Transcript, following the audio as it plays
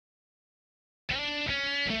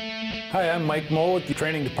Hi, I'm Mike Moe with the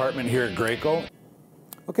training department here at Graco.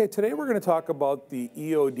 Okay, today we're going to talk about the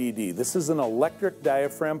EODD. This is an electric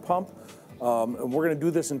diaphragm pump, and we're going to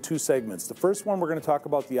do this in two segments. The first one, we're going to talk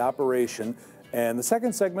about the operation, and the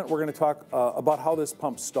second segment, we're going to talk about how this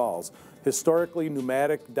pump stalls. Historically,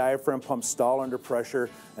 pneumatic diaphragm pumps stall under pressure,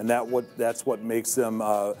 and that's what makes them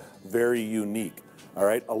very unique. All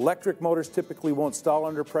right, electric motors typically won't stall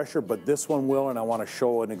under pressure, but this one will, and I want to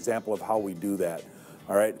show an example of how we do that.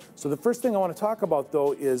 All right, so the first thing I want to talk about,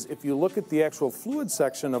 though, is if you look at the actual fluid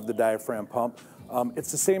section of the diaphragm pump,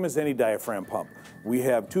 it's the same as any diaphragm pump. We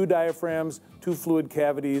have two diaphragms, two fluid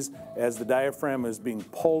cavities. As the diaphragm is being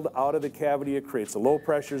pulled out of the cavity, it creates a low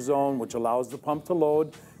pressure zone, which allows the pump to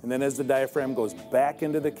load. And then as the diaphragm goes back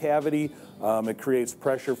into the cavity, it creates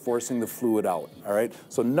pressure, forcing the fluid out. All right,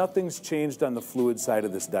 so nothing's changed on the fluid side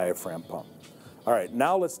of this diaphragm pump. All right,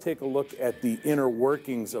 now let's take a look at the inner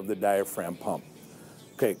workings of the diaphragm pump.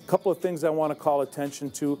 Okay, a couple of things I want to call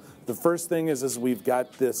attention to. The first thing is we've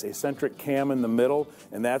got this eccentric cam in the middle,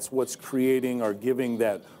 and that's what's creating or giving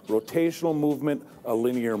that rotational movement a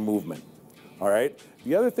linear movement. All right.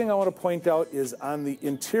 The other thing I want to point out is on the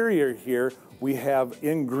interior here, we have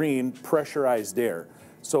in green pressurized air.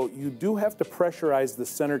 So you do have to pressurize the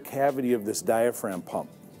center cavity of this diaphragm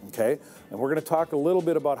pump. Okay, and we're going to talk a little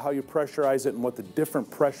bit about how you pressurize it and what the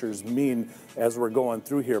different pressures mean as we're going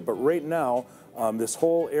through here. But right now, this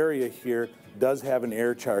whole area here does have an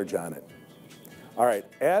air charge on it. All right,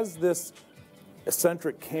 as this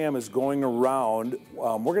eccentric cam is going around,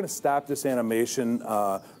 we're going to stop this animation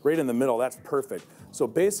right in the middle. That's perfect. So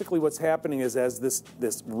basically what's happening is as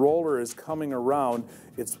this roller is coming around,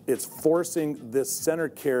 it's forcing this center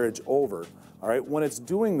carriage over. All right, when it's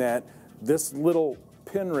doing that, this little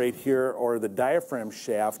pin right here, or the diaphragm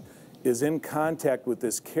shaft, is in contact with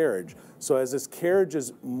this carriage. So as this carriage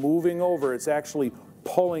is moving over, it's actually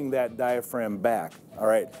pulling that diaphragm back. All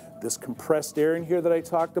right, this compressed air in here that I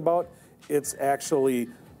talked about, it's actually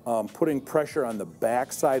putting pressure on the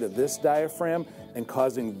back side of this diaphragm and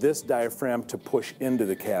causing this diaphragm to push into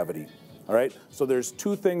the cavity. All right, so there's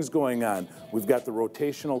two things going on. We've got the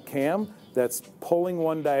rotational cam that's pulling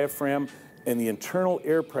one diaphragm and the internal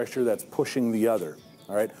air pressure that's pushing the other.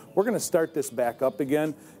 All right, we're going to start this back up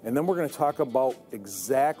again, and then we're going to talk about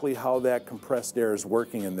exactly how that compressed air is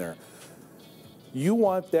working in there. You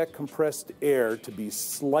want that compressed air to be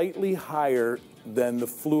slightly higher than the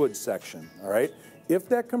fluid section, all right? If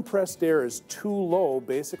that compressed air is too low,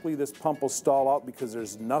 basically this pump will stall out because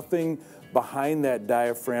there's nothing behind that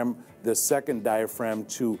diaphragm, the second diaphragm,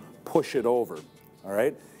 to push it over, all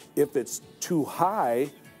right? If it's too high,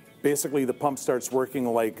 basically the pump starts working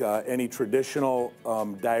like any traditional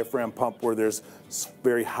diaphragm pump where there's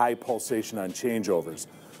very high pulsation on changeovers.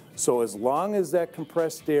 So as long as that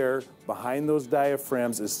compressed air behind those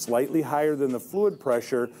diaphragms is slightly higher than the fluid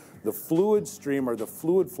pressure, the fluid stream or the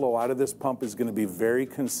fluid flow out of this pump is going to be very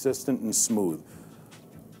consistent and smooth.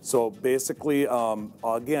 So basically,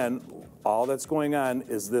 again, all that's going on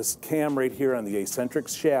is this cam right here on the eccentric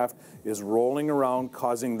shaft is rolling around,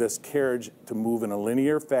 causing this carriage to move in a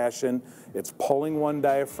linear fashion. It's pulling one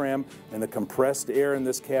diaphragm, and the compressed air in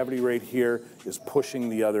this cavity right here is pushing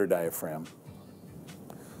the other diaphragm.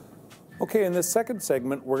 Okay, in this second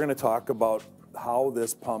segment, we're going to talk about how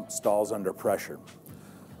this pump stalls under pressure.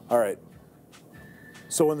 All right.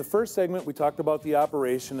 So in the first segment, we talked about the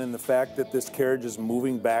operation and the fact that this carriage is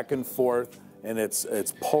moving back and forth, and it's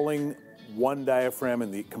pulling one diaphragm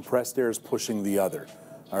and the compressed air is pushing the other.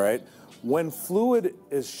 All right. When fluid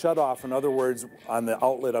is shut off, in other words, on the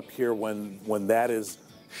outlet up here, when that is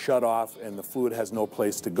shut off and the fluid has no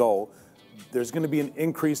place to go, there's going to be an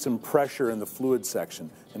increase in pressure in the fluid section.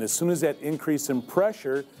 And as soon as that increase in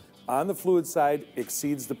pressure on the fluid side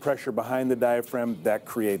exceeds the pressure behind the diaphragm, that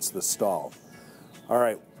creates the stall. All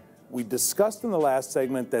right. We discussed in the last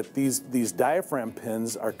segment that these diaphragm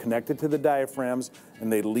pins are connected to the diaphragms and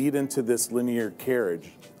they lead into this linear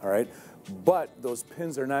carriage, all right? But those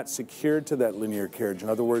pins are not secured to that linear carriage. In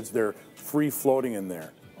other words, they're free floating in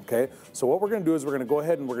there, okay? So what we're going to do is we're going to go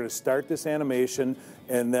ahead and we're going to start this animation,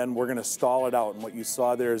 and then we're going to stall it out. And what you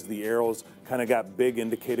saw there is the arrows kind of got big,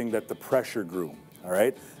 indicating that the pressure grew, all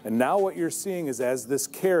right? And now what you're seeing is as this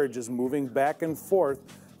carriage is moving back and forth,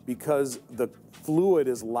 because the fluid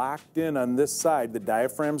is locked in on this side, the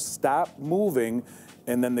diaphragms stop moving,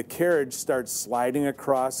 and then the carriage starts sliding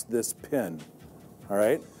across this pin, all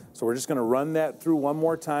right? So we're just going to run that through one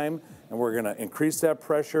more time, and we're going to increase that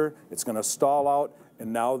pressure. It's going to stall out,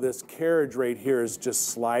 and now this carriage right here is just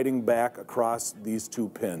sliding back across these two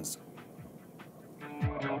pins.